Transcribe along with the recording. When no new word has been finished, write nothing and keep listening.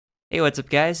Hey, what's up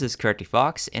guys, this is Karate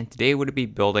Fox, and today we're going to be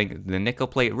building the Nickel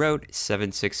Plate Road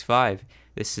 765.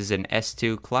 This is an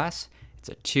S2 class. It's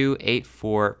a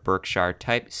 284 Berkshire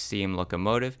type steam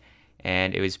locomotive,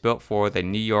 and it was built for the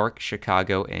New York,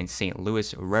 Chicago, and St.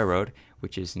 Louis Railroad,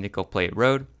 which is Nickel Plate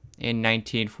Road, in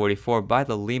 1944 by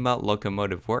the Lima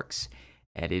Locomotive Works.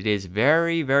 And it is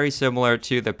very, very similar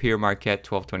to the Pere Marquette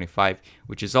 1225,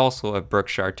 which is also a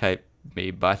Berkshire type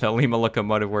made by the Lima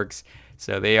Locomotive Works.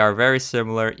 So they are very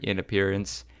similar in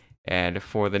appearance. And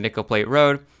for the Nickel Plate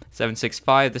Road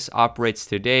 765, this operates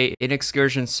today in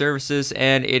excursion services,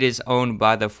 and it is owned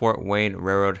by the Fort Wayne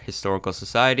Railroad Historical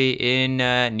Society in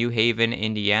New Haven,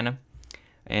 Indiana.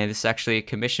 And this is actually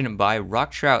commissioned by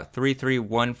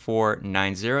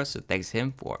Rocktrout331490, so thanks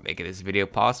him for making this video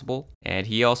possible. And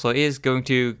he also is going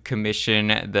to commission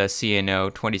the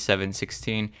CNO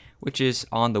 2716, which is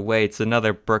on the way. It's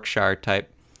another Berkshire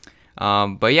type.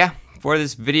 But yeah, for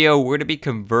this video, we're going to be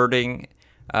converting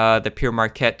the Pere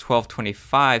Marquette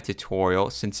 1225 tutorial,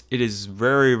 since it is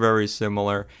very, very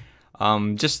similar.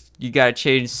 Just you got to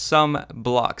change some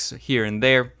blocks here and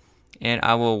there, and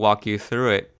I will walk you through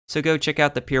it. So go check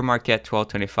out the Pere Marquette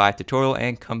 1225 tutorial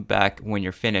and come back when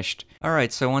you're finished.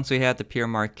 Alright, so once we have the Pere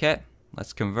Marquette,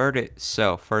 let's convert it.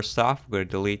 So first off, we're going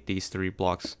to delete these 3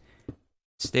 blocks.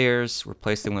 Stairs,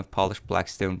 replace them with polished black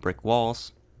stone brick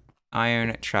walls.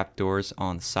 Iron trapdoors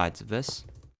on the sides of this.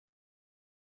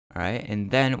 Alright, and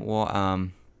then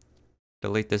we'll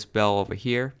delete this bell over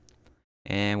here,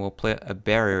 and we'll put a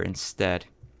barrier instead.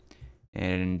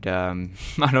 And I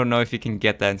don't know if you can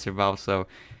get that in survival, so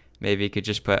maybe you could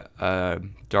just put a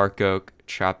dark oak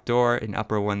trapdoor, an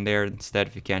upper one there instead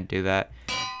if you can't do that.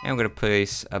 And I'm going to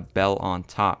place a bell on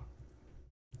top.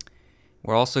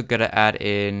 We're also going to add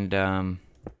in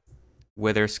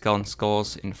wither skeleton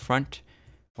skulls in front,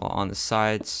 while on the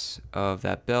sides of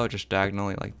that bell, just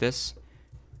diagonally like this.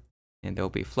 And they'll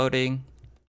be floating.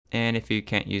 And if you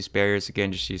can't use barriers,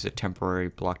 again, just use a temporary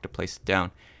block to place it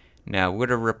down. Now we're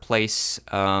going to replace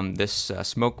this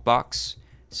smoke box.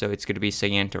 So it's going to be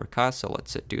cyan terracotta, so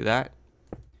let's do that.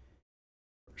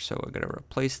 So we're going to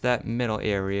replace that middle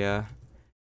area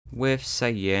with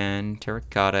cyan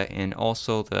terracotta, and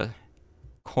also the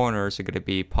corners are going to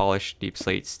be polished deep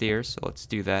slate stairs, so let's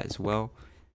do that as well.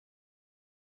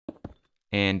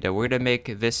 And we're going to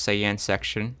make this cyan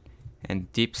section and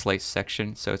deep slate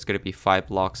section, so it's going to be 5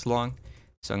 blocks long.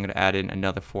 So I'm going to add in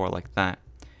another 4 like that.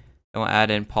 Then we'll add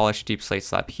in polished deep slate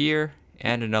slab here,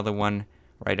 and another one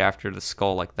right after the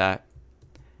skull like that.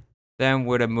 Then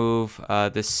we're going to move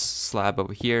this slab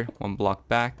over here 1 block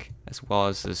back, as well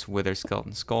as this wither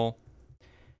skeleton skull.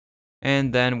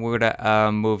 And then we're going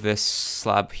to move this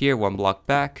slab here 1 block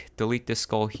back, delete this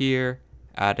skull here,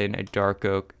 add in a dark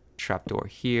oak trapdoor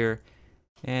here,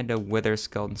 and a wither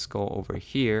skeleton skull over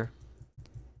here.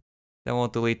 Then we'll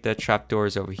delete the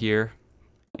trapdoors over here,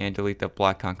 and delete the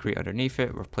black concrete underneath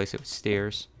it, replace it with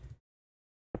stairs.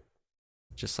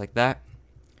 Just like that.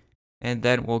 And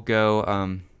then we'll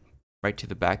go right to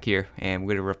the back here, and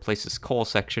we're going to replace this coal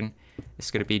section.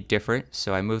 It's going to be different,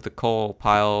 so I move the coal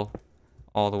pile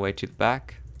all the way to the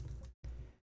back.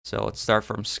 So let's start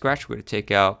from scratch. We're going to take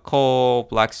out coal,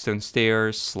 blackstone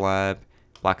stairs, slab,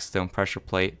 blackstone pressure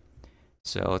plate.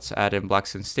 So let's add in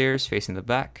blackstone stairs facing the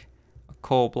back, a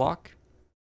coal block,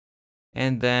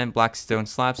 and then blackstone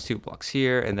slabs, 2 blocks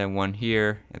here, and then 1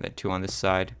 here, and then 2 on this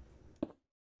side.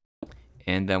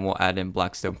 And then we'll add in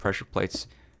blackstone pressure plates,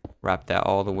 wrap that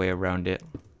all the way around it,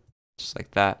 just like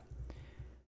that.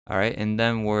 Alright, and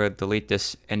then we'll delete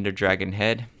this ender dragon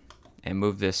head and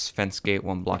move this fence gate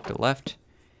 1 block to the left.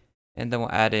 And then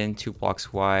we'll add in 2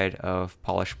 blocks wide of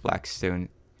polished blackstone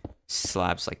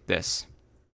slabs like this.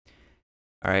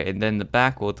 Alright, and then the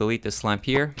back, we'll delete this lamp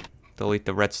here, delete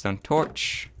the redstone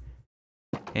torch,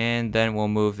 and then we'll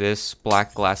move this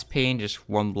black glass pane just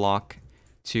 1 block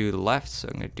to the left, so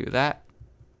I'm going to do that.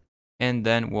 And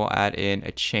then we'll add in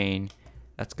a chain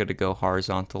that's going to go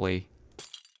horizontally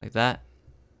like that.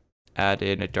 Add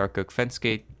in a dark oak fence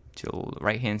gate to the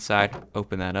right hand side,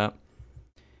 open that up.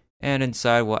 And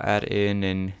inside we'll add in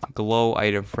a glow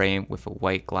item frame with a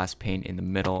white glass pane in the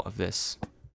middle of this.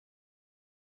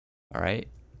 Alright,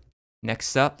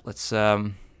 next up, let's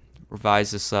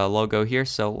revise this logo here.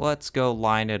 So let's go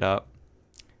line it up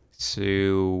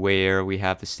to where we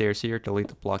have the stairs here. Delete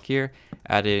the block here,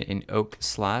 add in an oak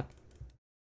slab,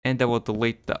 and then we'll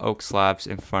delete the oak slabs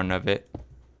in front of it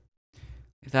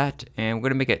like that. And we're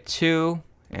going to make it 2,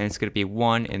 and it's going to be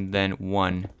 1 and then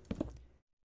 1.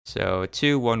 So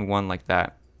 2, 1, 1 like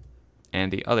that.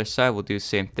 And the other side we'll do the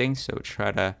same thing. So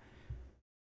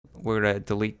we're going to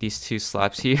delete these 2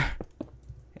 slabs here,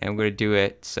 and we're going to do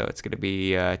it so it's going to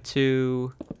be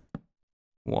 2,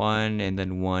 one, and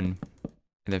then one,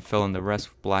 and then fill in the rest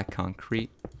with black concrete.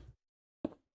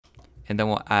 And then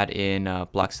we'll add in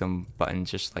blackstone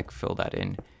buttons, just like fill that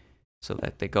in so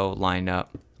that they go line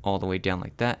up all the way down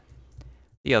like that.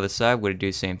 The other side, we're going to do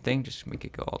the same thing, just make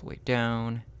it go all the way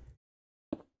down,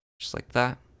 just like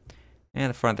that. And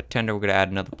the front of the tender, we're going to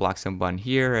add another blackstone button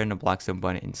here and a blackstone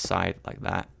button inside like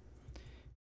that.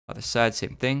 Other side,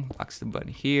 same thing, blackstone button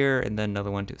here and then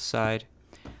another one to the side.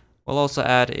 We'll also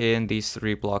add in these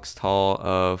 3 blocks tall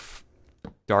of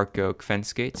dark oak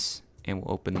fence gates, and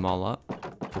we'll open them all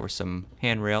up for some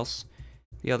handrails.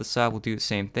 The other side, we'll do the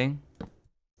same thing,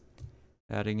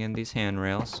 adding in these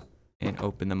handrails and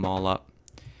open them all up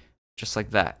just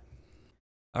like that.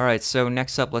 Alright, so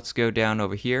next up, let's go down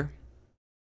over here.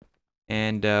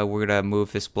 And we're going to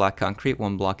move this black concrete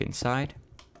 1 block inside.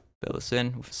 Fill this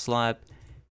in with a slab.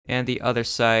 And the other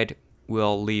side,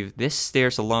 we'll leave this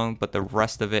stairs alone, but the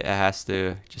rest of it has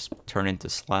to just turn into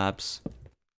slabs.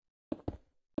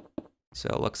 So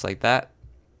it looks like that.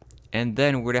 And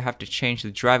then we're going to have to change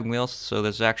the driving wheels. So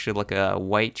there's actually like a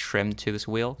white trim to this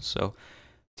wheel. So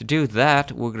to do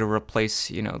that, we're going to replace,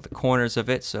 the corners of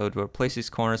it. So to replace these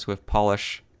corners with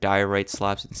polished diorite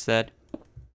slabs instead.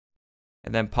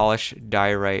 And then polish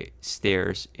diorite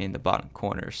stairs in the bottom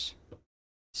corners.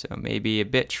 So maybe a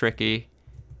bit tricky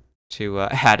to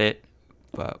add it,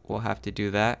 but we'll have to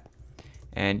do that.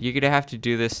 And you're gonna have to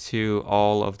do this to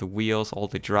all of the wheels, all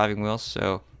the driving wheels.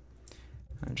 So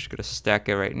I'm just gonna stack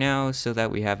it right now so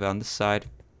that we have it on this side.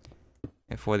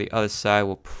 And for the other side,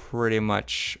 we'll pretty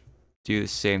much do the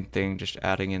same thing, just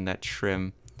adding in that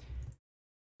trim.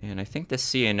 And I think the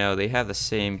C&O, they have the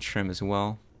same trim as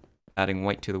well. Adding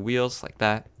white to the wheels like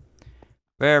that.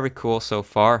 Very cool so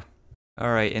far.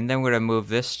 Alright, and then we're going to move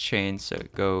this chain so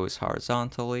it goes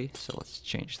horizontally. So let's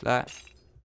change that.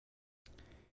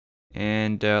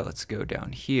 And let's go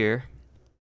down here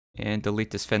and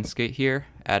delete this fence gate here.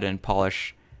 Add in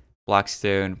polish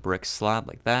blackstone brick slab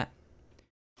like that.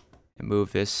 And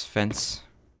move this fence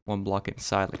 1 block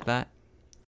inside like that.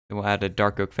 Then we'll add a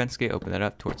dark oak fence gate, open that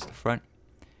up towards the front.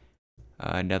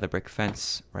 Another brick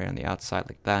fence right on the outside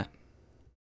like that.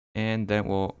 And then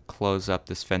we'll close up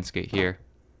this fence gate here.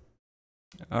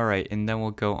 Alright, and then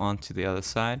we'll go on to the other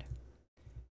side.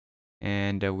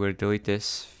 And we're going to delete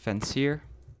this fence here.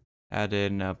 Add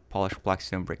in polished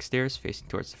blackstone brick stairs facing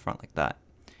towards the front like that.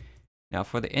 Now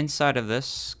for the inside of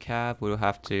this cab, we'll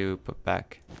have to put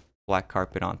back black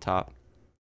carpet on top.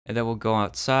 And then we'll go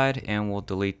outside and we'll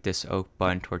delete this oak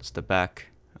button towards the back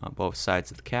on both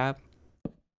sides of the cab.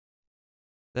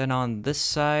 Then on this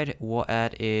side, we'll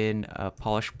add in a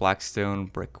polished blackstone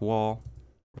brick wall.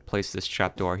 Replace this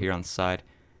trapdoor here on the side.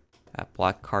 Add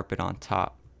black carpet on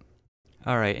top.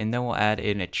 Alright, and then we'll add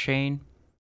in a chain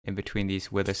in between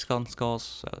these wither skeleton skulls.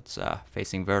 So it's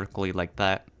facing vertically like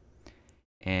that.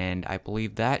 And I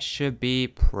believe that should be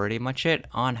pretty much it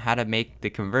on how to make the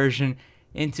conversion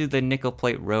into the nickel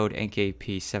plate road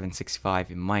NKP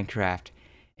 765 in Minecraft.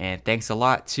 And thanks a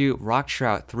lot to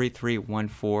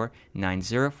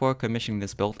Rocktrout331490 for commissioning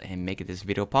this build and making this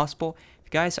video possible. If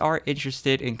you guys are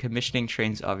interested in commissioning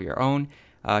trains of your own,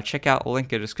 check out a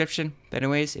link in the description. But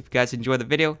anyways, if you guys enjoyed the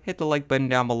video, hit the like button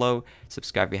down below.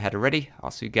 Subscribe if you hadn't already. I'll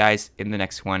see you guys in the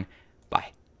next one.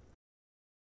 Bye.